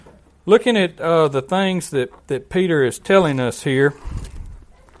looking at the things that Peter is telling us here.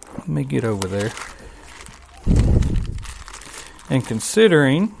 Let me get over there. And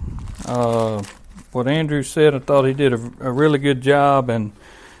considering what Andrew said, I thought he did a really good job, and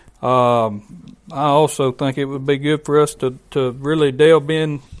I also think it would be good for us to really delve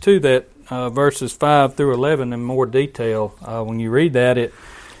into that verses 5 through 11 in more detail. When you read that,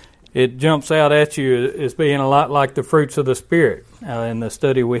 it jumps out at you as being a lot like the fruits of the Spirit in the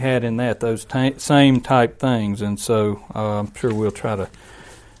study we had in that, those same type things. And so I'm sure we'll try to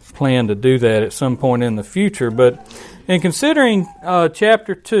plan to do that at some point in the future. But in considering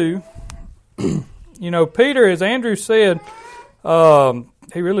chapter 2, Peter, as Andrew said,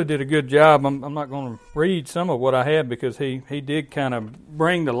 he really did a good job. I'm not going to read some of what I had because he did kind of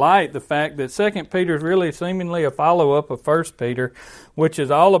bring to light the fact that 2 Peter is really seemingly a follow-up of 1 Peter, which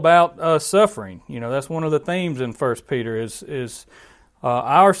is all about suffering. That's one of the themes in 1 Peter is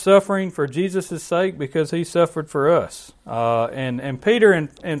our suffering for Jesus' sake because he suffered for us. And Peter in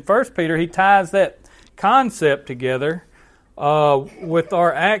 1 Peter, he ties that concept together with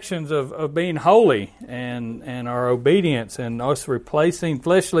our actions of being holy and our obedience and us replacing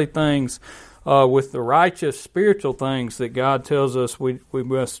fleshly things with the righteous spiritual things that God tells us we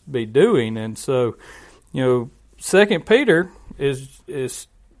must be doing. And so, 2 Peter is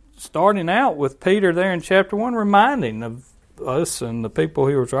starting out with Peter there in chapter 1 reminding of us and the people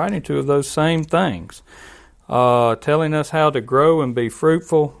he was writing to of those same things. Telling us how to grow and be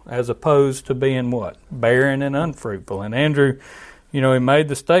fruitful as opposed to being what? Barren and unfruitful. And Andrew, he made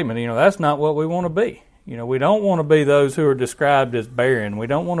the statement, that's not what we want to be. We don't want to be those who are described as barren. We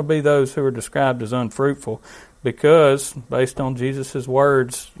don't want to be those who are described as unfruitful because, based on Jesus'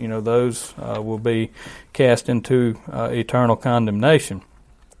 words, those will be cast into eternal condemnation.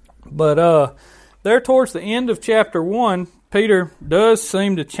 But there towards the end of chapter 1, Peter does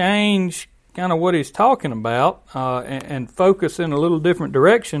seem to change kind of what he's talking about and focus in a little different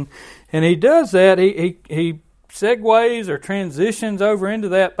direction. And he does that. He segues or transitions over into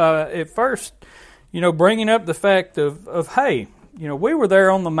that by at first, bringing up the fact of hey, we were there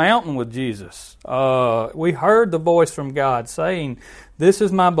on the mountain with Jesus. We heard the voice from God saying, "This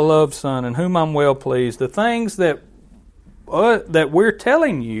is my beloved Son in whom I'm well pleased." The things that we're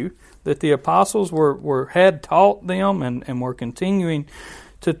telling you that the apostles had taught them and were continuing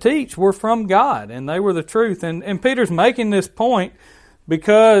to teach were from God, and they were the truth. And Peter's making this point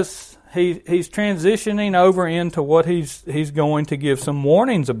because he's transitioning over into what he's going to give some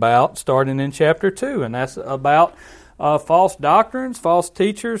warnings about starting in chapter 2, and that's about false doctrines, false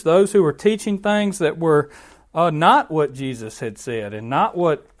teachers, those who were teaching things that were not what Jesus had said and not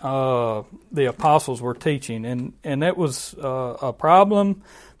what the apostles were teaching. And that was a problem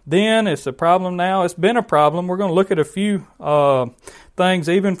then. It's a problem now. It's been a problem. We're going to look at a few things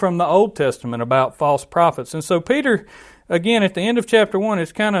even from the Old Testament about false prophets. And so Peter, again, at the end of chapter 1,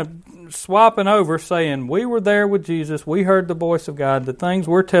 is kind of swapping over, saying, we were there with Jesus. We heard the voice of God. The things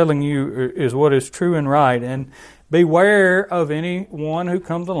we're telling you is what is true and right. And beware of anyone who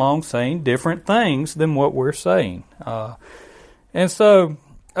comes along saying different things than what we're saying. And so,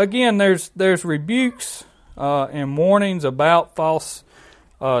 again, there's rebukes and warnings about false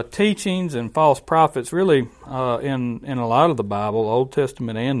teachings and false prophets, really, in a lot of the Bible, Old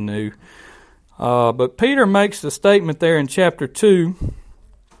Testament and New. But Peter makes the statement there in chapter 2,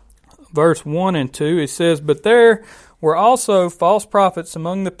 verse 1 and 2. It says, "But there were also false prophets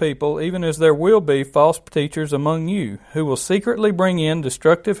among the people, even as there will be false teachers among you, who will secretly bring in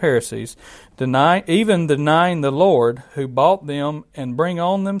destructive heresies, even denying the Lord who bought them, and bring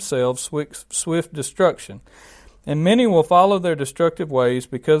on themselves swift destruction. And many will follow their destructive ways,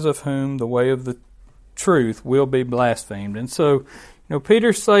 because of whom the way of the truth will be blasphemed." And so,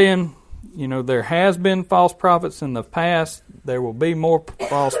 Peter's saying, there has been false prophets in the past. There will be more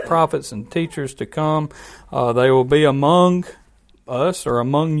false prophets and teachers to come. They will be among us or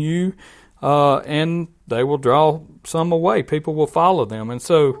among you, and they will draw some away. People will follow them. And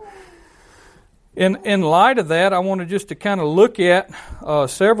so, in light of that, I wanted just to kind of look at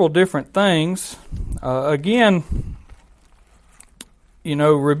several different things. Again,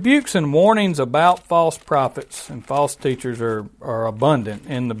 rebukes and warnings about false prophets and false teachers are abundant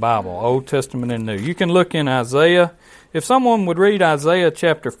in the Bible, Old Testament and New. You can look in Isaiah. If someone would read Isaiah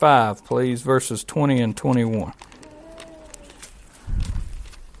chapter 5, please, verses 20 and 21.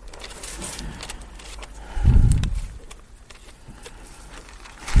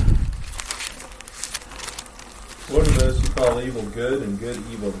 What are those who call evil good and good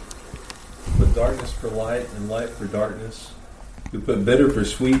evil? Put darkness for light and light for darkness, who put bitter for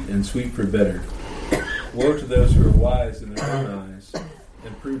sweet and sweet for bitter. Woe to those who are wise in their own eyes,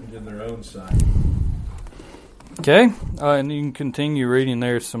 and prudent in their own sight. Okay, and you can continue reading.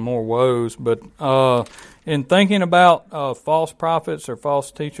 There's some more woes, but in thinking about false prophets or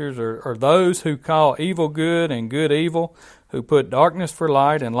false teachers, or those who call evil good and good evil, who put darkness for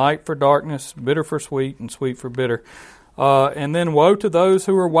light and light for darkness, bitter for sweet and sweet for bitter. And then woe to those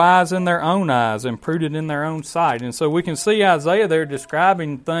who are wise in their own eyes and prudent in their own sight. And so we can see Isaiah there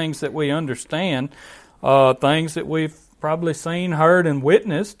describing things that we understand, things that we've probably seen, heard, and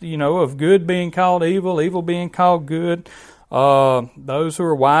witnessed, of good being called evil, evil being called good, those who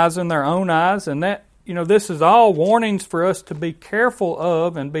are wise in their own eyes. And that, this is all warnings for us to be careful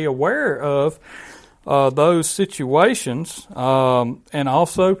of and be aware of those situations, and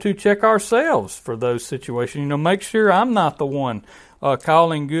also to check ourselves for those situations. Make sure I'm not the one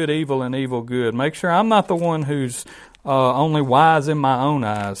calling good evil and evil good. Make sure I'm not the one who's only wise in my own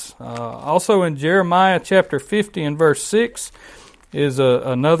eyes. Also in Jeremiah chapter 50 and verse 6 is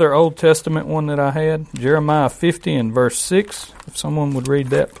another Old Testament one that I had. Jeremiah 50 and verse 6. If someone would read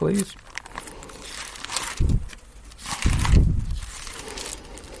that, please.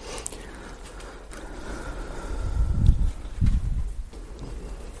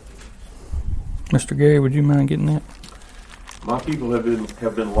 Mr. Gary, would you mind getting that? My people have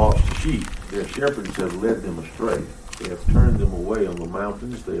been lost sheep. Their shepherds have led them astray. They have turned them away on the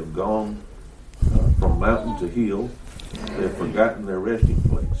mountains. They have gone from mountain to hill. They have forgotten their resting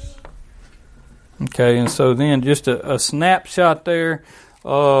place. Okay, and so then just a snapshot there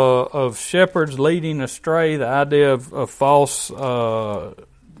of shepherds leading astray, the idea of false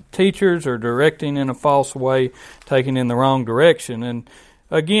teachers or directing in a false way, taking in the wrong direction. And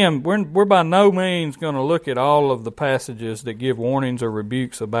again, we're by no means going to look at all of the passages that give warnings or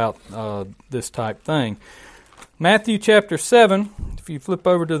rebukes about this type thing. Matthew chapter 7, if you flip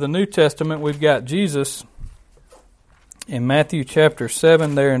over to the New Testament, we've got Jesus in Matthew chapter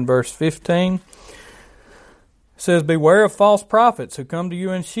 7 there in verse 15. It says, "Beware of false prophets who come to you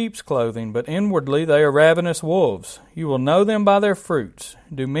in sheep's clothing, but inwardly they are ravenous wolves. You will know them by their fruits.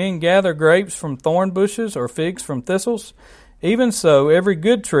 Do men gather grapes from thorn bushes or figs from thistles? Even so, every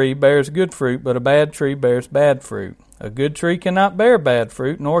good tree bears good fruit, but a bad tree bears bad fruit. A good tree cannot bear bad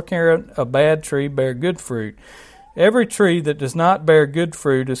fruit, nor can a bad tree bear good fruit. Every tree that does not bear good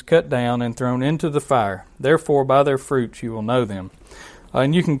fruit is cut down and thrown into the fire. Therefore, by their fruits you will know them."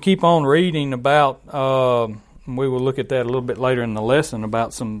 And you can keep on reading about, we will look at that a little bit later in the lesson,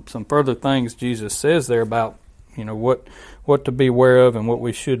 about some further things Jesus says there about, what to be aware of and what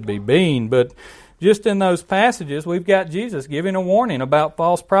we should be being. But just in those passages, we've got Jesus giving a warning about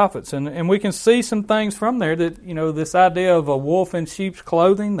false prophets. And we can see some things from there that, this idea of a wolf in sheep's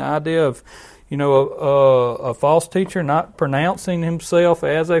clothing, the idea of, a false teacher not pronouncing himself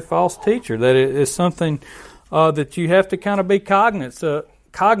as a false teacher, that it is something that you have to kind of be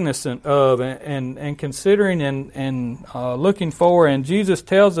cognizant of and considering and looking for. And Jesus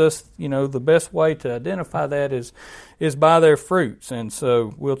tells us, the best way to identify that is by their fruits. And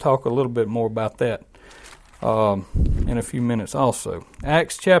so we'll talk a little bit more about that in a few minutes also.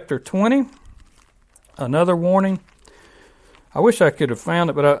 Acts chapter 20, another warning. I wish I could have found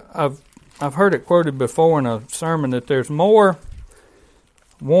it, but I've heard it quoted before in a sermon that there's more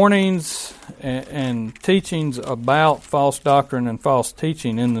warnings and teachings about false doctrine and false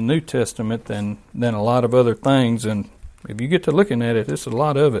teaching in the New Testament than a lot of other things. And if you get to looking at it, it's a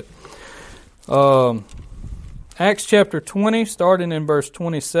lot of it. Acts chapter 20, starting in verse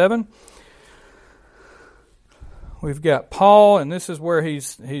 27. We've got Paul, and this is where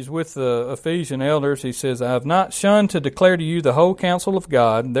he's with the Ephesian elders. He says, "I have not shunned to declare to you the whole counsel of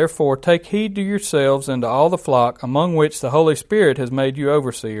God. Therefore take heed to yourselves and to all the flock, among which the Holy Spirit has made you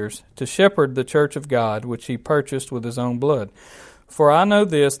overseers, to shepherd the church of God, which he purchased with his own blood. For I know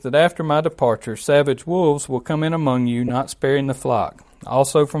this, that after my departure savage wolves will come in among you, not sparing the flock.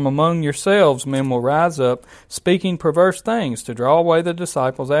 Also from among yourselves men will rise up, speaking perverse things, to draw away the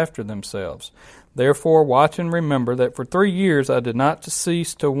disciples after themselves. Therefore watch and remember that for 3 years I did not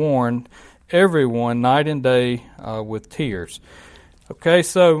cease to warn everyone night and day with tears." Okay,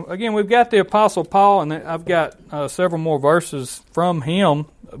 so again, we've got the Apostle Paul, and I've got several more verses from him,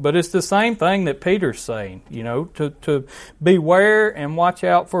 but it's the same thing that Peter's saying, to beware and watch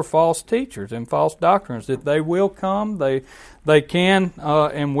out for false teachers and false doctrines, that they will come, they can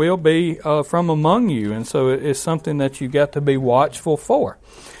and will be from among you, and so it's something that you've got to be watchful for.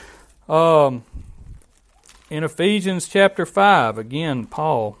 In Ephesians chapter 5, again,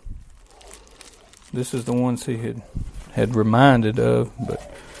 Paul, this is the ones he had reminded of, but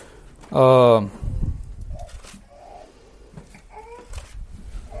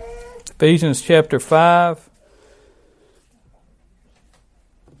Ephesians chapter 5,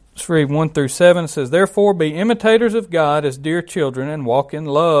 read 1 through 7. It says, "Therefore be imitators of God as dear children, and walk in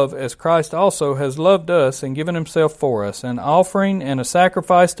love, as Christ also has loved us and given himself for us, an offering and a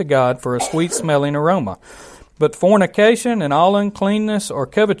sacrifice to God for a sweet-smelling aroma. But fornication and all uncleanness or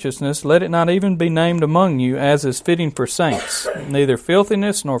covetousness, let it not even be named among you, as is fitting for saints. Neither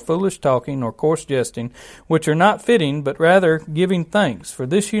filthiness, nor foolish talking, nor coarse jesting, which are not fitting, but rather giving thanks. For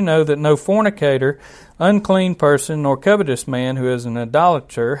this you know, that no fornicator, unclean person, nor covetous man who is an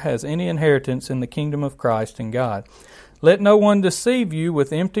idolater has any inheritance in the kingdom of Christ and God. Let no one deceive you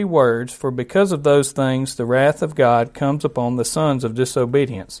with empty words, for because of those things the wrath of God comes upon the sons of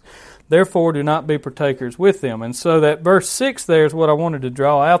disobedience. Therefore do not be partakers with them." And so that verse 6 there is what I wanted to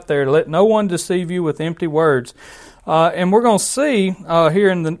draw out there. Let no one deceive you with empty words. And we're going to see here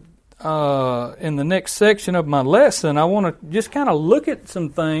in the next section of my lesson, I want to just kind of look at some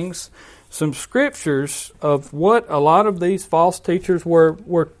things, some scriptures of what a lot of these false teachers were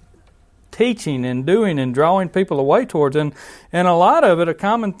teaching and doing and drawing people away towards. And a lot of it, a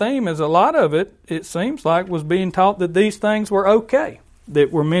common theme is a lot of it, it seems like, was being taught that these things were okay,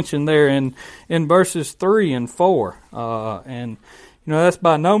 that were mentioned there in verses 3 and 4. And, that's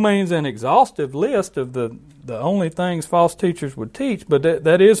by no means an exhaustive list of the only things false teachers would teach, but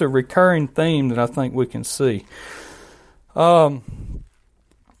that is a recurring theme that I think we can see. We'll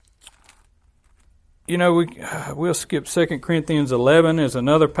skip 2 Corinthians 11 is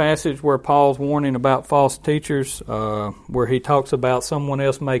another passage where Paul's warning about false teachers, where he talks about someone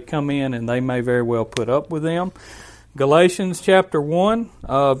else may come in and they may very well put up with them. Galatians chapter 1,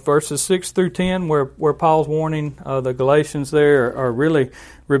 verses 6 through 10, where Paul's warning the Galatians there are really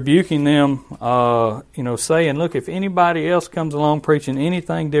rebuking them, saying, look, if anybody else comes along preaching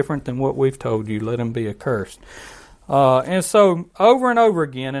anything different than what we've told you, let him be accursed. And so over and over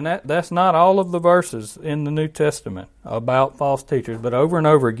again, and that's not all of the verses in the New Testament about false teachers, but over and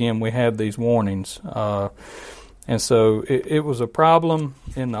over again we have these warnings. And so it was a problem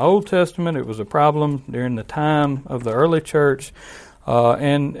in the Old Testament. It was a problem during the time of the early church.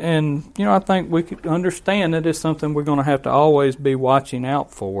 And I think we could understand that it's something we're going to have to always be watching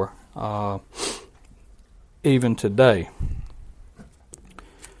out for, even today.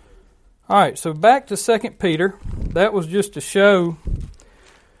 All right, so back to 2 Peter. That was just to show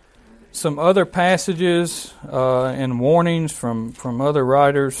some other passages and warnings from other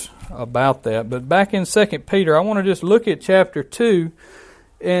writers about that. But back in 2 Peter, I want to just look at chapter 2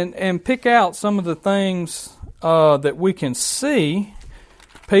 and pick out some of the things that we can see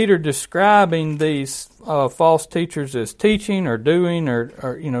Peter describing these false teachers as teaching or doing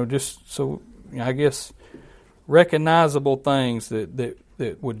or just so, I guess, recognizable things that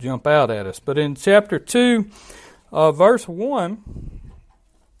would jump out at us. But in chapter 2, verse 1,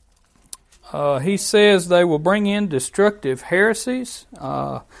 he says they will bring in destructive heresies.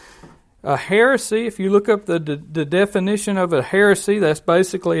 A heresy, if you look up the definition of a heresy, that's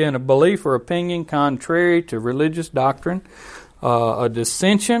basically a belief or opinion contrary to religious doctrine. A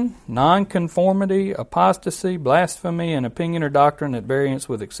dissension, nonconformity, apostasy, blasphemy, an opinion or doctrine at variance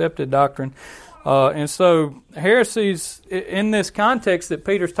with accepted doctrine. And so heresies in this context that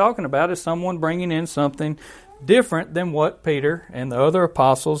Peter's talking about is someone bringing in something different than what Peter and the other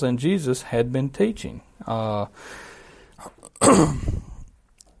apostles and Jesus had been teaching.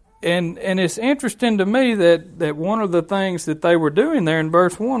 And it's interesting to me that one of the things that they were doing there in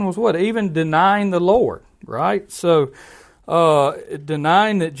verse 1 was what? Even denying the Lord, right? So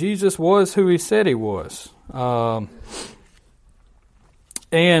denying that Jesus was who he said he was.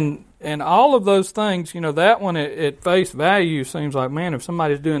 And all of those things, that one at face value seems like, man, if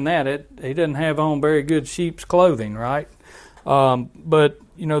somebody's doing that, he doesn't have on very good sheep's clothing, right? But,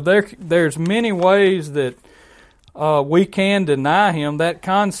 there's many ways that we can deny him. That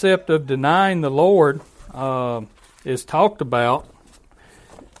concept of denying the Lord is talked about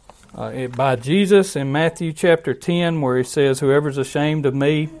by Jesus in Matthew chapter 10, where he says, whoever's ashamed of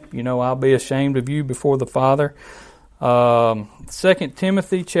me, I'll be ashamed of you before the Father. 2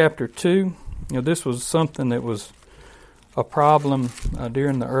 Timothy chapter 2, this was something that was a problem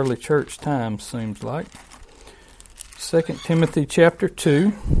during the early church times, seems like. 2 Timothy chapter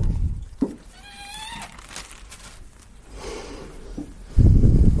 2.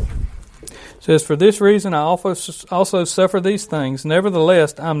 Says, for this reason I also suffer these things.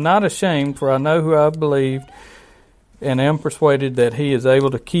 Nevertheless, I'm not ashamed, for I know who I've believed, and am persuaded that he is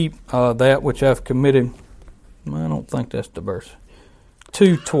able to keep that which I've committed. I don't think that's the verse.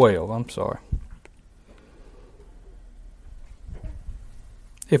 2:12, I'm sorry.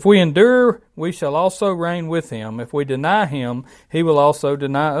 If we endure, we shall also reign with him. If we deny him, he will also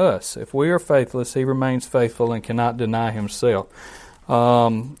deny us. If we are faithless, he remains faithful and cannot deny himself.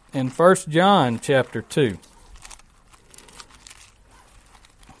 in 1 John chapter 2.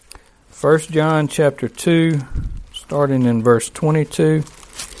 1 John chapter 2, starting in verse 22.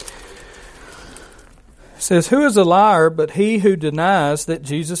 It says, "Who is a liar but he who denies that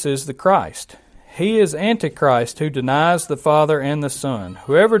Jesus is the Christ? He is Antichrist who denies the Father and the Son.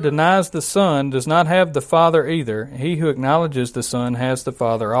 Whoever denies the Son does not have the Father either. He who acknowledges the Son has the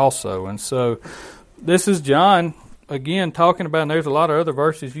Father also." And so this is John, again, talking about, and there's a lot of other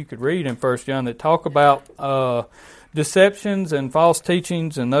verses you could read in 1 John that talk about deceptions and false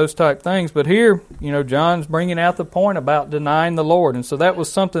teachings and those type things. But here, John's bringing out the point about denying the Lord. And so that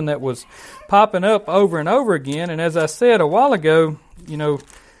was something that was popping up over and over again. And as I said a while ago,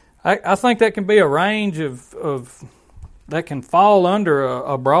 I think that can be a range of that can fall under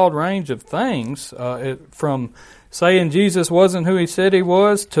a broad range of things, from saying Jesus wasn't who he said he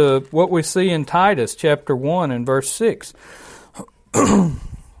was to what we see in Titus chapter 1 and verse 6.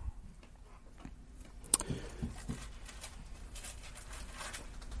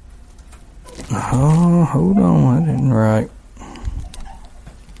 Oh, hold on, I didn't write.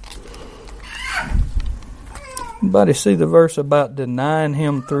 Anybody see the verse about denying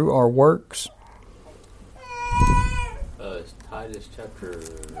him through our works? It's Titus chapter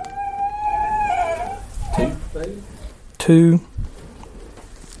 2, maybe? 2.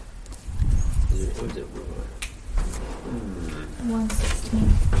 What is it?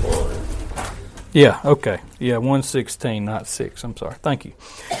 1:16. Yeah, okay. Yeah, 1:16, not 6. I'm sorry. Thank you.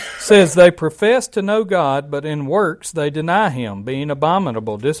 Says, "They profess to know God, but in works they deny him, being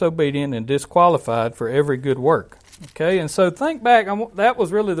abominable, disobedient, and disqualified for every good work." Okay, and so think back. That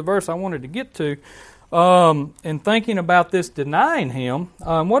was really the verse I wanted to get to. In thinking about this denying him,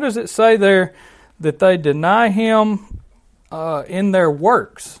 what does it say there? That they deny him in their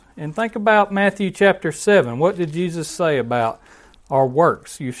works. And think about Matthew chapter 7. What did Jesus say about our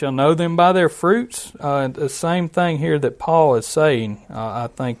works? "You shall know them by their fruits." The same thing here that Paul is saying. I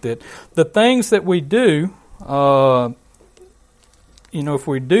think that the things that we do, if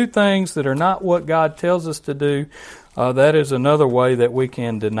we do things that are not what God tells us to do, that is another way that we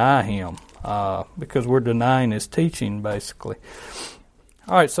can deny him, because we're denying his teaching, basically.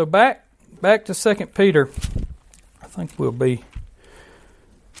 All right, so back to 2 Peter. I think we'll be...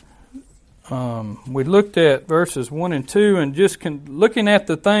 we looked at verses 1 and 2, and just looking at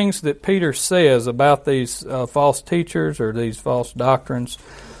the things that Peter says about these false teachers or these false doctrines.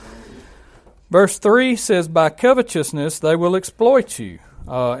 Verse 3 says, "By covetousness they will exploit you."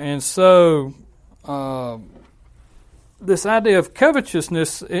 And so this idea of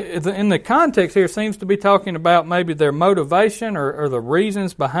covetousness in the context here seems to be talking about maybe their motivation or the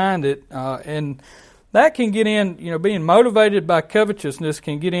reasons behind it. And that can get in, being motivated by covetousness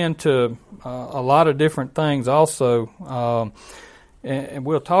can get into a lot of different things also. And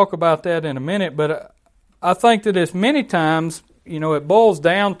we'll talk about that in a minute. But I think that as many times, it boils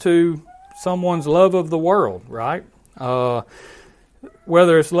down to someone's love of the world, right?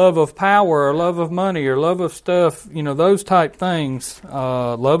 Whether it's love of power or love of money or love of stuff, those type things,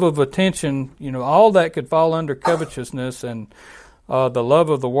 love of attention, all that could fall under covetousness and the love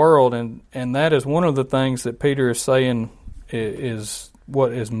of the world, and that is one of the things that Peter is saying is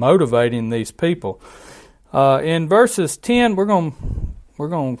what is motivating these people. In verses 10, we're going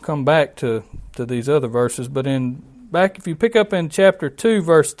to come back to these other verses, but if you pick up in chapter 2,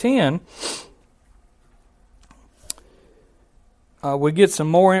 verse 10, we get some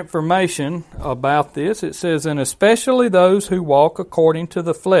more information about this. It says, "And especially those who walk according to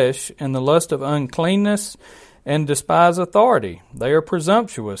the flesh in the lust of uncleanness and despise authority. They are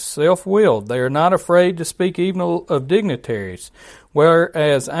presumptuous, self-willed. They are not afraid to speak evil of dignitaries,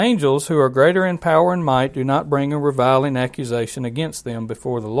 whereas angels who are greater in power and might do not bring a reviling accusation against them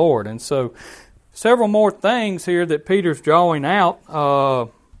before the Lord." And so several more things here that Peter's drawing out.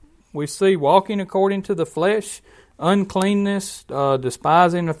 We see walking according to the flesh, uncleanness,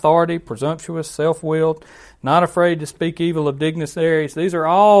 despising authority, presumptuous, self-willed, not afraid to speak evil of dignitaries. These are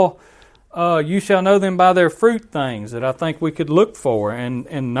all you shall know them by their fruit things that I think we could look for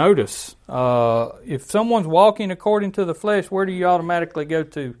and notice. If someone's walking according to the flesh, where do you automatically go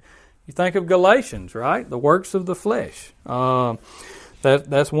to? You think of Galatians, right? The works of the flesh.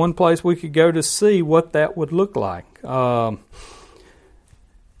 That's one place we could go to see what that would look like.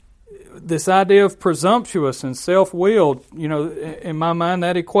 This idea of presumptuous and self-willed, in my mind,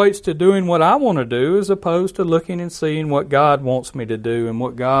 that equates to doing what I want to do as opposed to looking and seeing what God wants me to do and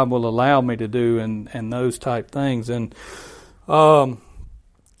what God will allow me to do and those type things. And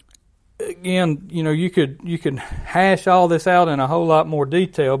again, you could hash all this out in a whole lot more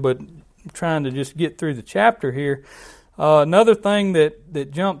detail, but I'm trying to just get through the chapter here. Another thing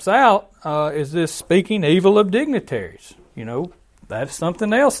that jumps out is this speaking evil of dignitaries. You know, that's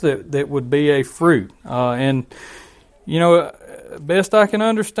something else that would be a fruit. And, you know, best I can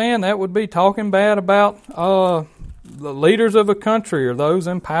understand, that would be talking bad about the leaders of a country or those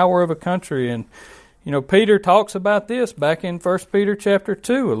in power of a country. And, you know, Peter talks about this back in 1 Peter chapter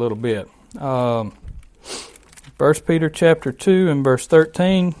 2 a little bit. 1 Peter chapter 2 and verse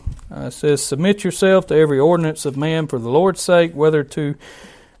 13 says, "Submit yourself to every ordinance of man for the Lord's sake, whether to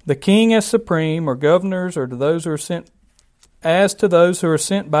the king as supreme, or governors, or to those who are sent, as to those who are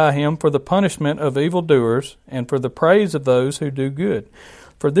sent by him for the punishment of evildoers, and for the praise of those who do good.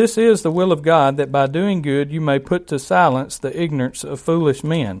 For this is the will of God, that by doing good you may put to silence the ignorance of foolish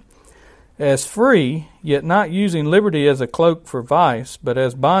men. As free, yet not using liberty as a cloak for vice, but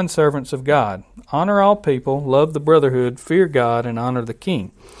as bondservants of God. Honor all people, love the brotherhood, fear God, and honor the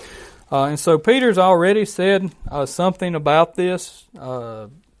king." And so Peter's already said something about this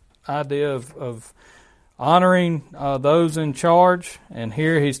idea of honoring those in charge, and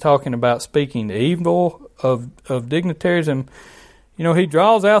here he's talking about speaking evil of dignitaries. And, you know, he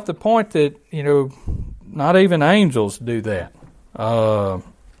draws out the point that, you know, not even angels do that,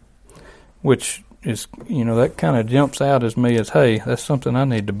 which is, you know, that kind of jumps out as me as, hey, that's something I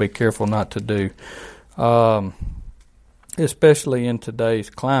need to be careful not to do, especially in today's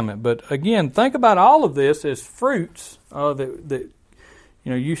climate. But again, think about all of this as fruits that you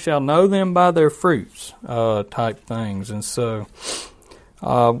know, you shall know them by their fruits, type things. And so,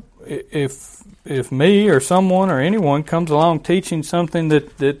 if me or someone or anyone comes along teaching something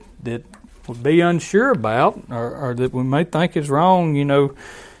that would be unsure about, or that we may think is wrong, you know,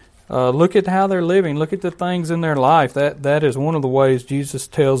 look at how they're living. Look at the things in their life. That is one of the ways Jesus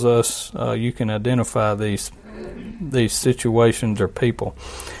tells us you can identify these situations or people.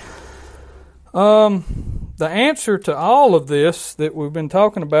 The answer to all of this that we've been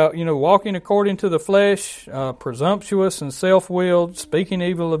talking about, you know, walking according to the flesh, presumptuous and self-willed, speaking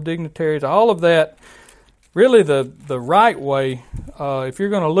evil of dignitaries, all of that, really the right way, if you're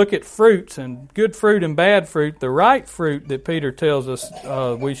going to look at fruits and good fruit and bad fruit, the right fruit that Peter tells us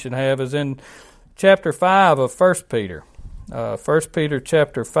we should have is in chapter 5 of 1 Peter. 1 Peter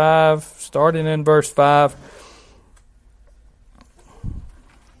chapter 5, starting in verse 5.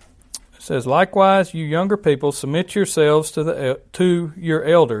 It says, "Likewise, you younger people, submit yourselves to your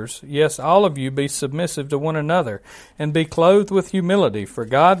elders. Yes, all of you be submissive to one another, and be clothed with humility. For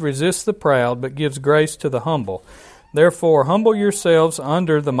God resists the proud, but gives grace to the humble. Therefore, humble yourselves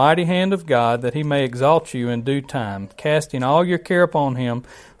under the mighty hand of God, that he may exalt you in due time, casting all your care upon him,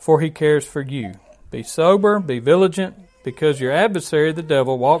 for he cares for you. Be sober, be vigilant, because your adversary the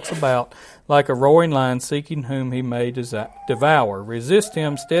devil walks about like a roaring lion, seeking whom he may devour. Resist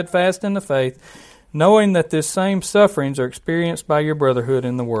him, steadfast in the faith, knowing that this same sufferings are experienced by your brotherhood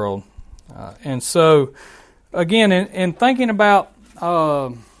in the world." And so, again, in thinking about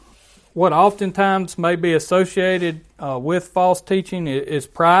what oftentimes may be associated with false teaching is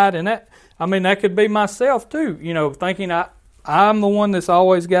pride, and that could be myself too. You know, thinking I'm the one that's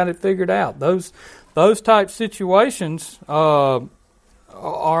always got it figured out. Those type situations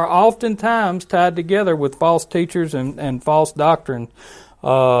are oftentimes tied together with false teachers and false doctrine,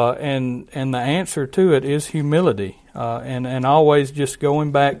 and the answer to it is humility, and always just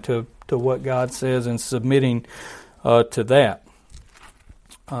going back to what God says and submitting to that.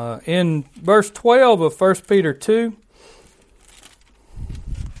 In verse 12 of 1 Peter 2,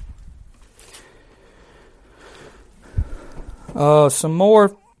 some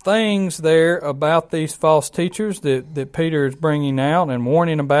more things there about these false teachers that Peter is bringing out and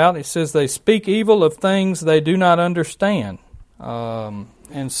warning about. It says they speak evil of things they do not understand.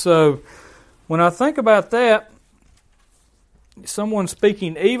 And so when I think about that, someone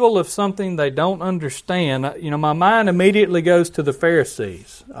speaking evil of something they don't understand, you know, my mind immediately goes to the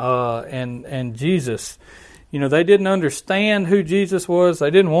Pharisees and Jesus. You know, they didn't understand who Jesus was.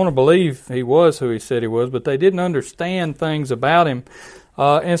 They didn't want to believe he was who he said he was, but they didn't understand things about him.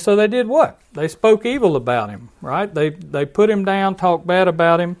 And so they did what? They spoke evil about him, right? They put him down, talked bad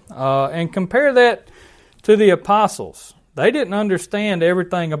about him, and compare that to the apostles. They didn't understand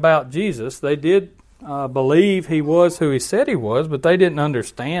everything about Jesus. They did believe he was who he said he was, but they didn't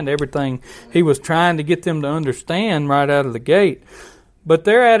understand everything he was trying to get them to understand right out of the gate. But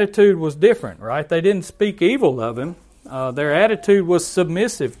their attitude was different, right? They didn't speak evil of him. Their attitude was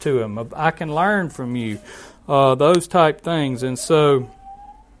submissive to him. I can learn from you, those type things. And so,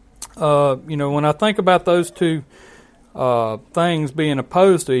 you know, when I think about those two things being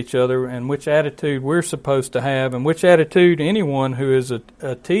opposed to each other, and which attitude we're supposed to have, and which attitude anyone who is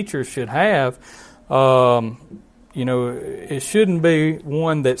a teacher should have, it shouldn't be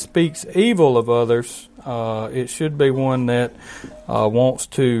one that speaks evil of others. It should be one that wants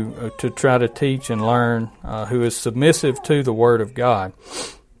to try to teach and learn, who is submissive to the Word of God.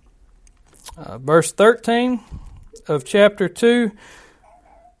 Verse 13 of chapter 2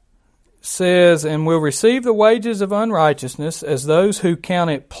 says, "And will receive the wages of unrighteousness as those who count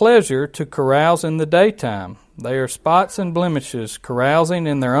it pleasure to carouse in the daytime. They are spots and blemishes, carousing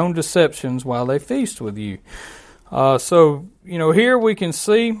in their own deceptions while they feast with you." So, here we can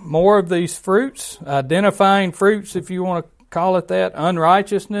see more of these fruits, identifying fruits, if you want to call it that,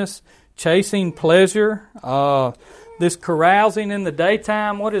 unrighteousness, chasing pleasure, this carousing in the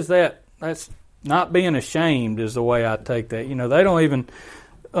daytime. What is that? That's not being ashamed is the way I take that. They don't even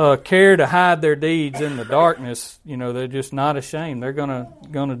care to hide their deeds in the darkness. They're just not ashamed. They're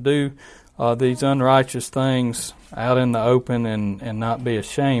gonna do these unrighteous things out in the open and not be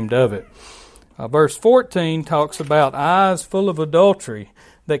ashamed of it. Verse 14 talks about eyes full of adultery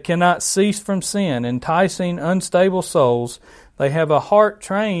that cannot cease from sin, enticing unstable souls. They have a heart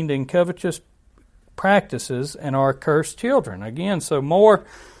trained in covetous practices and are cursed children. Again, so more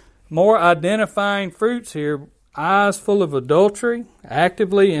identifying fruits here. Eyes full of adultery,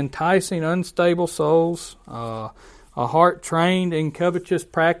 actively enticing unstable souls, a heart trained in covetous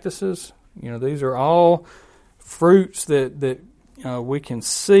practices. These are all fruits that we can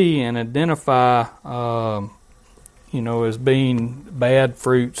see and identify, as being bad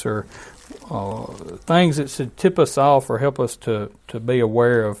fruits or things that should tip us off or help us to be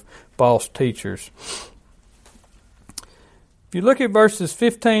aware of false teachers. If you look at verses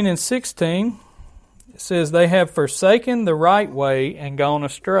 15 and 16, it says, "They have forsaken the right way and gone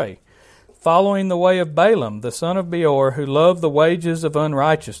astray, following the way of Balaam, the son of Beor, who loved the wages of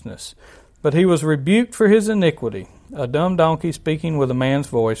unrighteousness. But he was rebuked for his iniquity. A dumb donkey speaking with a man's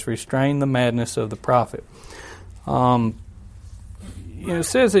voice restrained the madness of the prophet." It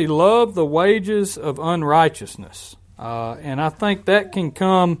says he loved the wages of unrighteousness. And I think that can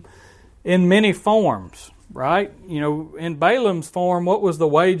come in many forms, right? In Balaam's form, what was the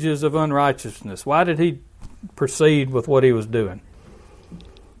wages of unrighteousness? Why did he proceed with what he was doing?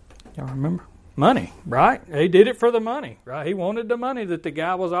 Y'all remember? Money, right? He did it for the money, right? He wanted the money that the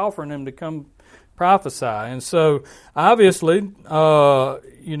guy was offering him to come prophesy. And so, obviously, I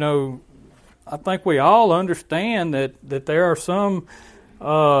think we all understand that there are some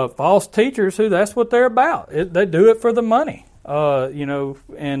false teachers who that's what they're about. They do it for the money,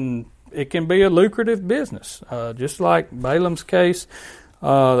 and it can be a lucrative business. Just like Balaam's case,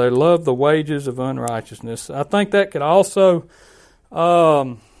 they love the wages of unrighteousness. I think that could also...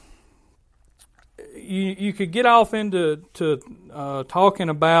 You could get off into talking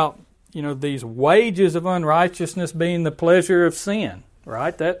about these wages of unrighteousness being the pleasure of sin,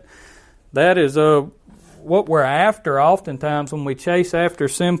 right? That is what we're after oftentimes when we chase after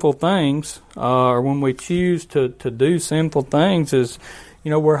sinful things, or when we choose to do sinful things. Is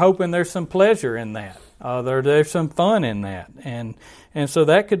we're hoping there's some pleasure in that, there's some fun in that, and so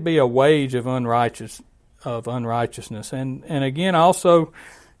that could be a wage of unrighteousness, and again also.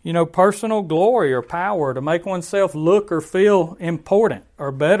 Personal glory or power to make oneself look or feel important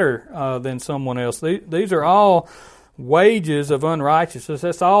or better than someone else. These are all wages of unrighteousness.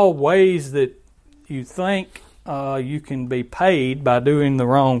 That's all ways that you think you can be paid by doing the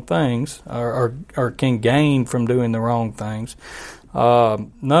wrong things or can gain from doing the wrong things.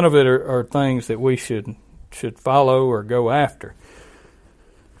 None of it are things that we should follow or go after.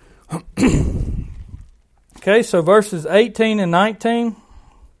 Okay, so verses 18 and 19...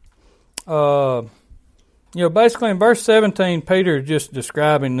 basically in verse 17, Peter is just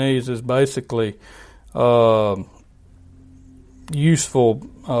describing these as basically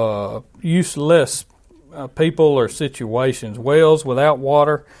useless people or situations. Wells without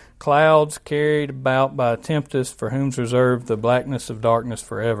water, clouds carried about by a tempest, for whom's reserved the blackness of darkness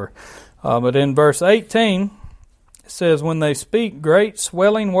forever. But in verse 18, it says, "When they speak great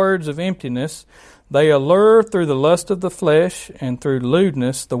swelling words of emptiness, they allure through the lust of the flesh and through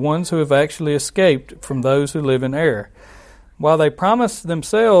lewdness the ones who have actually escaped from those who live in error. While they promise them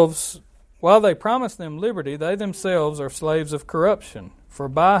liberty, they themselves are slaves of corruption. For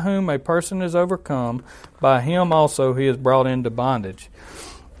by whom a person is overcome, by him also he is brought into bondage."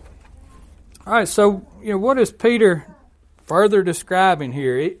 All right, so what is Peter further describing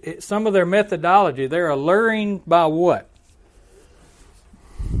here? Some of their methodology. They're alluring by what?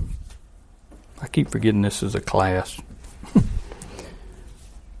 I keep forgetting this is a class.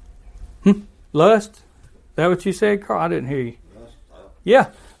 Lust? Is that what you said, Carl? I didn't hear you. Yeah.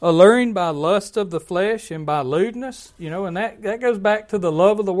 alluring by lust of the flesh and by lewdness. And that goes back to the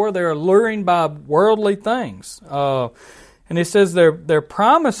love of the world. They're alluring by worldly things. And it says they're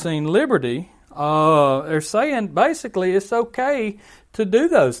promising liberty. They're saying basically it's okay to do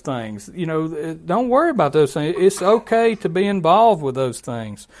those things. Don't worry about those things. It's okay to be involved with those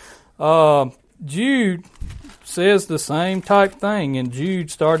things. Jude says the same type thing in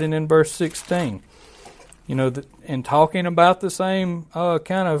Jude, starting in verse 16. And talking about the same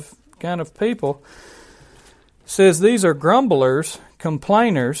kind of people, says these are grumblers,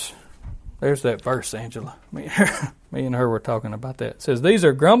 complainers. There's that verse, Angela. Me and her were talking about that. It says these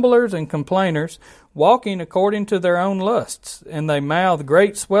are grumblers and complainers, walking according to their own lusts, and they mouth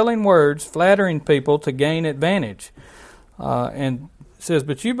great swelling words, flattering people to gain advantage. And it says,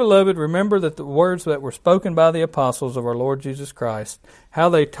 but you, beloved, remember that the words that were spoken by the apostles of our Lord Jesus Christ, how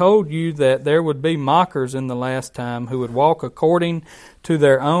they told you that there would be mockers in the last time who would walk according to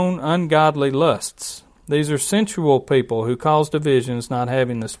their own ungodly lusts. These are sensual people who cause divisions, not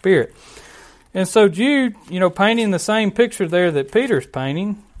having the Spirit. And so Jude, painting the same picture there that Peter's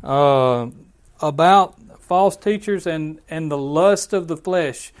painting about false teachers and the lust of the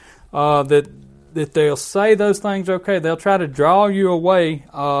flesh, that they'll say those things okay. They'll try to draw you away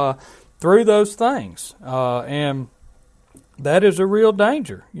through those things. And that is a real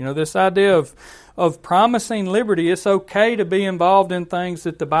danger. This idea of promising liberty, it's okay to be involved in things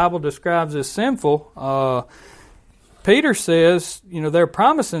that the Bible describes as sinful. Peter says, they're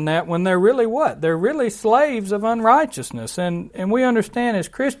promising that when they're really what? They're really slaves of unrighteousness. And we understand as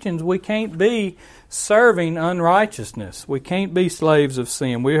Christians we can't be serving unrighteousness. We can't be slaves of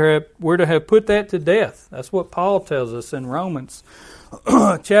sin. We're to have put that to death. That's what Paul tells us in Romans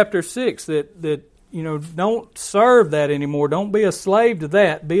chapter 6, that don't serve that anymore. Don't be a slave to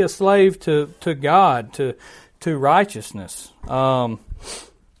that. Be a slave to God, to righteousness.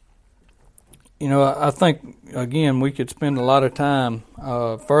 I think, again, we could spend a lot of time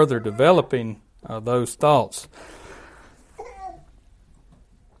further developing those thoughts.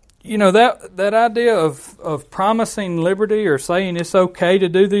 That idea of promising liberty or saying it's okay to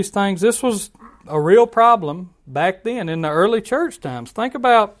do these things, this was a real problem back then in the early church times. Think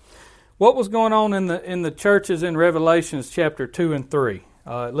about what was going on in the churches in Revelations chapter 2 and 3.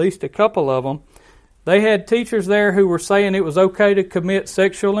 At least a couple of them. They had teachers there who were saying it was okay to commit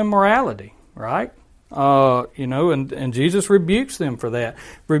sexual immorality. Right? And Jesus rebukes them for that.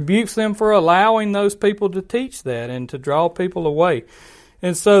 Rebukes them for allowing those people to teach that and to draw people away.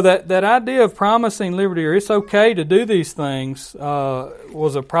 And so that idea of promising liberty, or it's okay to do these things,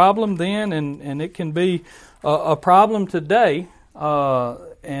 was a problem then, and it can be a problem today.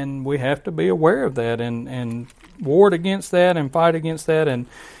 And we have to be aware of that and ward against that and fight against that. And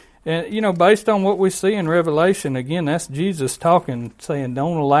based on what we see in Revelation, again, that's Jesus talking, saying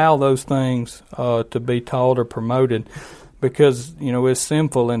don't allow those things to be taught or promoted because, it's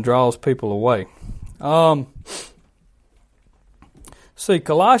sinful and draws people away.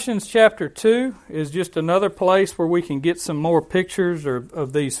 Colossians chapter 2 is just another place where we can get some more pictures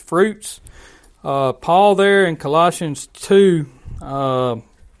of these fruits. Paul there in Colossians 2,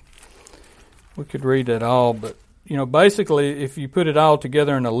 we could read that all, but basically, if you put it all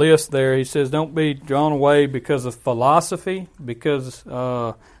together in a list there, he says, don't be drawn away because of philosophy, because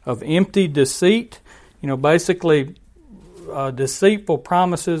of empty deceit. Basically, deceitful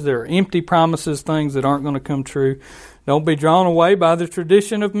promises. They're empty promises, things that aren't going to come true. Don't be drawn away by the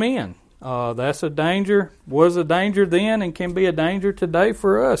tradition of men. That's a danger, was a danger then, and can be a danger today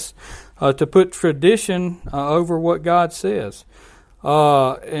for us, to put tradition over what God says.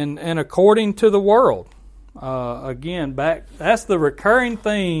 And according to the world. Again, that's the recurring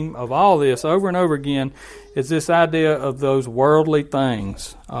theme of all this over and over again, is this idea of those worldly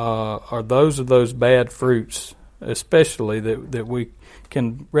things, or those bad fruits, especially that we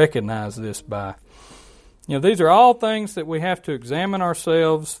can recognize this by. These are all things that we have to examine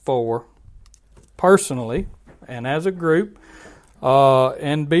ourselves for personally and as a group,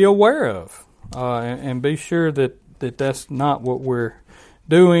 and be aware of, and be sure that that's not what we're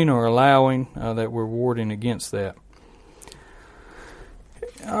doing or allowing, that we're warding against that.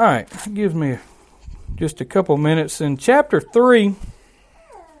 All right, that gives me just a couple minutes. In chapter 3,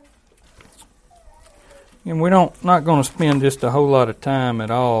 and we're not going to spend just a whole lot of time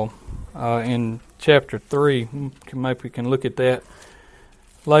at all in chapter 3. Maybe we can look at that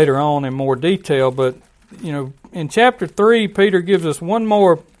later on in more detail. But, in chapter 3, Peter gives us one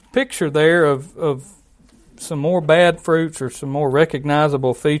more picture there of some more bad fruits or some more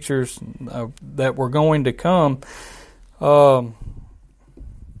recognizable features that were going to come. It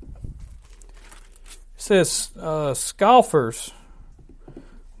says, scoffers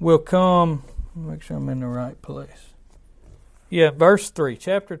will come. Make sure I'm in the right place. Yeah, verse 3.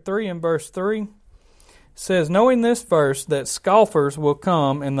 Chapter 3 and verse 3 says, knowing this verse, that scoffers will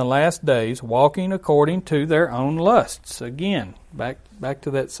come in the last days, walking according to their own lusts. Again, back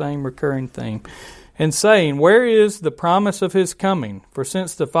to that same recurring theme. And saying, where is the promise of his coming? For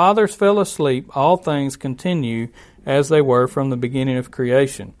since the fathers fell asleep, all things continue as they were from the beginning of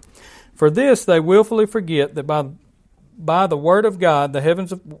creation. For this they willfully forget that by the word of God the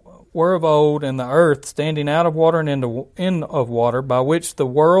heavens were of old, and the earth standing out of water and in of water, by which the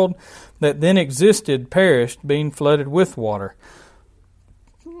world that then existed perished, being flooded with water.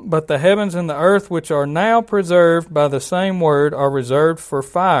 But the heavens and the earth, which are now preserved by the same word, are reserved for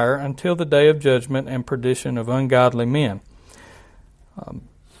fire until the day of judgment and perdition of ungodly men.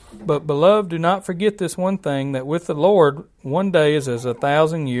 But, beloved, do not forget this one thing, that with the Lord 1 day is as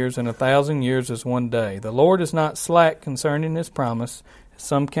 1,000 years, and 1,000 years as 1 day. The Lord is not slack concerning his promise, as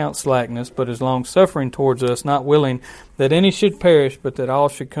some count slackness, but is long-suffering towards us, not willing that any should perish, but that all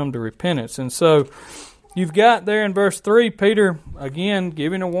should come to repentance. And so, you've got there in verse 3, Peter, again,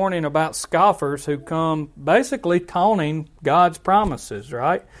 giving a warning about scoffers who come basically taunting God's promises,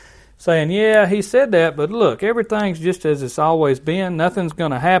 right? Saying, yeah, he said that, but look, everything's just as it's always been. Nothing's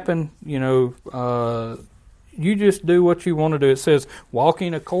going to happen. You just do what you want to do. It says,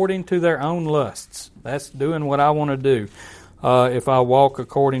 walking according to their own lusts. That's doing what I want to do if I walk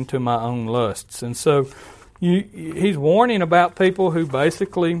according to my own lusts. And so he's warning about people who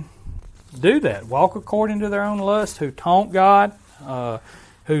basically do that, walk according to their own lusts, who taunt God,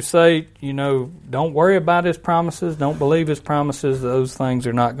 who say, don't worry about his promises, don't believe his promises, those things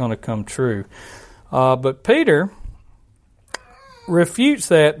are not going to come true. But Peter refutes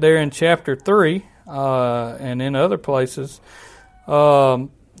that there in chapter 3 and in other places, saying,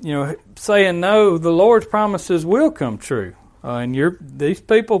 no, the Lord's promises will come true. And these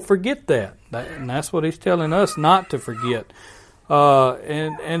people forget that. And that's what he's telling us not to forget.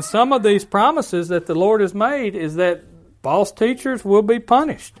 And some of these promises that the Lord has made is that false teachers will be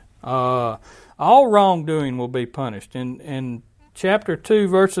punished. All wrongdoing will be punished. In chapter 2,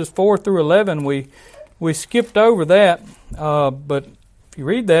 verses 4 through 11, we skipped over that. But if you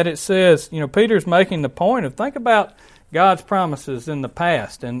read that, it says, Peter's making the point of think about God's promises in the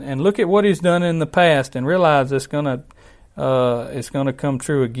past and look at what he's done in the past and realize it's going to come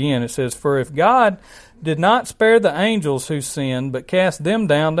true again. It says, for if God did not spare the angels who sinned, but cast them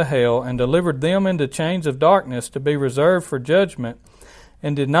down to hell, and delivered them into chains of darkness to be reserved for judgment,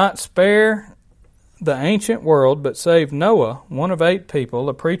 and did not spare the ancient world, but saved Noah, one of 8 people,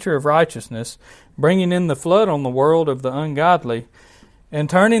 a preacher of righteousness, bringing in the flood on the world of the ungodly, and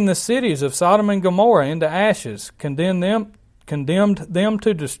turning the cities of Sodom and Gomorrah into ashes, condemned them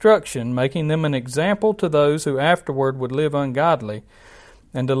to destruction, making them an example to those who afterward would live ungodly,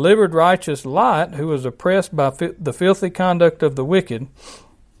 and delivered righteous Lot, who was oppressed by the filthy conduct of the wicked.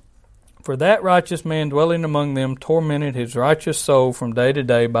 For that righteous man dwelling among them tormented his righteous soul from day to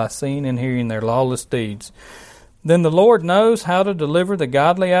day by seeing and hearing their lawless deeds. Then the Lord knows how to deliver the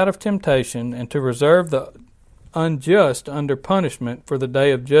godly out of temptation, and to reserve the unjust under punishment for the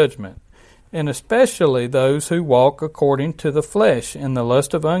day of judgment, and especially those who walk according to the flesh in the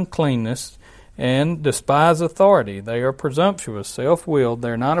lust of uncleanness, and despise authority. They are presumptuous, self-willed.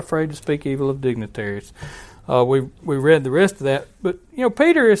 They're not afraid to speak evil of dignitaries. We read the rest of that. But,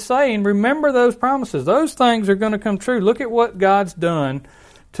 Peter is saying, remember those promises. Those things are going to come true. Look at what God's done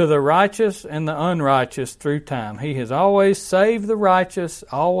to the righteous and the unrighteous through time. He has always saved the righteous,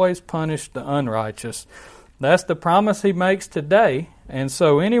 always punished the unrighteous. That's the promise he makes today. And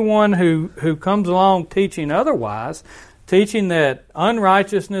so anyone who comes along teaching otherwise, teaching that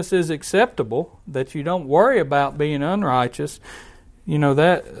unrighteousness is acceptable, that you don't worry about being unrighteous,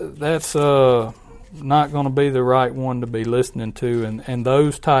 that's not going to be the right one to be listening to. And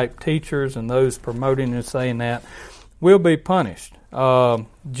those type teachers and those promoting and saying that will be punished.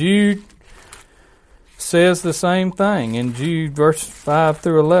 Jude says the same thing in Jude verse 5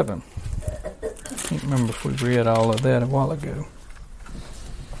 through 11. I can't remember if we read all of that a while ago.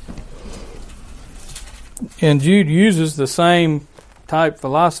 And Jude uses the same type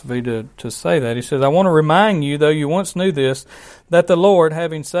philosophy to say that. He says, I want to remind you, though you once knew this, that the Lord,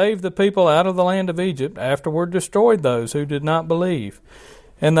 having saved the people out of the land of Egypt, afterward destroyed those who did not believe.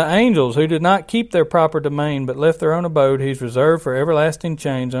 And the angels who did not keep their proper domain, but left their own abode, he's reserved for everlasting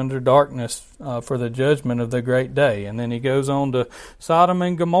chains under darkness for the judgment of the great day. And then he goes on to Sodom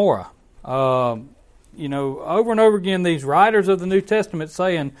and Gomorrah. Over and over again, these writers of the New Testament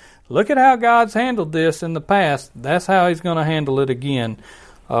saying, look at how God's handled this in the past. That's how he's going to handle it again.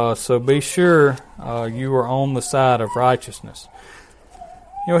 So be sure you are on the side of righteousness.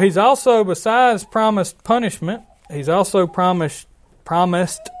 You know, he's also, besides promised punishment, he's also promised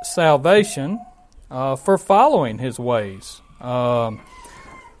salvation for following his ways. You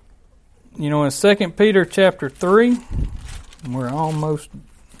know, in 2 Peter chapter 3, we're almost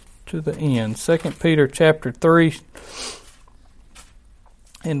to the end. 2 Peter chapter 3,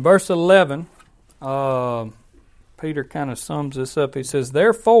 in verse 11, Peter kind of sums this up. He says,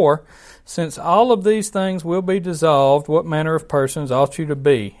 "Therefore, since all of these things will be dissolved, what manner of persons ought you to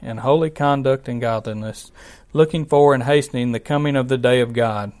be in holy conduct and godliness, looking for and hastening the coming of the day of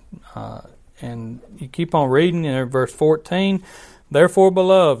God?" And you keep on reading in verse 14, "Therefore,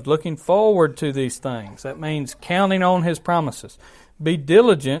 beloved, looking forward to these things." That means counting on his promises. "Be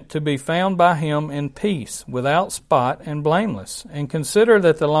diligent to be found by him in peace, without spot and blameless. And consider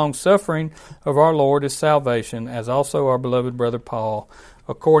that the long-suffering of our Lord is salvation, as also our beloved brother Paul,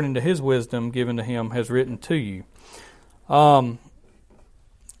 according to his wisdom given to him, has written to you."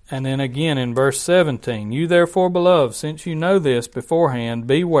 And then again in verse 17, "You therefore, beloved, since you know this beforehand,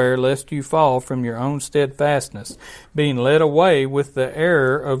 beware lest you fall from your own steadfastness, being led away with the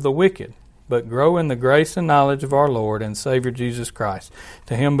error of the wicked. But grow in the grace and knowledge of our Lord and Savior Jesus Christ.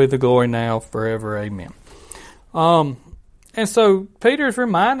 To him be the glory now, forever. Amen." And so Peter's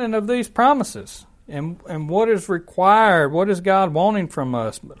reminding of these promises and what is required, what is God wanting from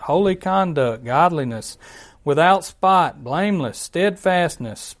us? But holy conduct, godliness, without spot, blameless,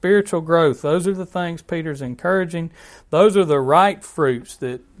 steadfastness, spiritual growth. Those are the things Peter's encouraging. Those are the right fruits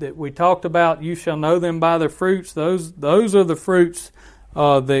that we talked about. You shall know them by their fruits. Those are the fruits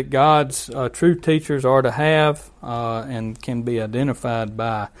that God's true teachers are to have and can be identified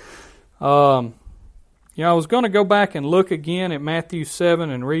by. You know, I was going to go back and look again at Matthew 7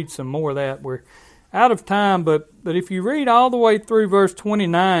 and read some more of that. We're out of time, but if you read all the way through verse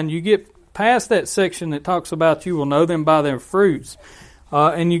 29, you get past that section that talks about you will know them by their fruits,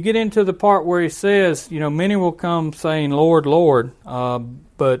 and you get into the part where he says, you know, many will come saying, "Lord, Lord,"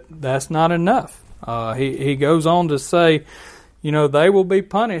 but that's not enough. He goes on to say, you know, they will be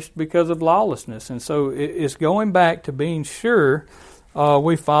punished because of lawlessness. And so it's going back to being sure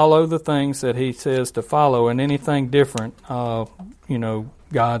we follow the things that he says to follow, and anything different, you know,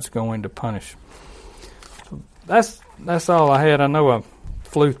 God's going to punish. So that's all I had. I know I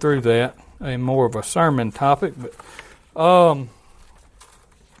flew through that in more of a sermon topic, but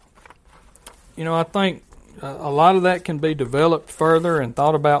you know, I think a lot of that can be developed further and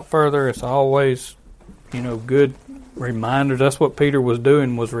thought about further. It's always, you know, good reminders. That's what Peter was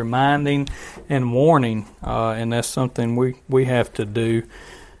doing, was reminding and warning, and that's something we have to do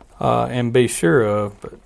and be sure of. But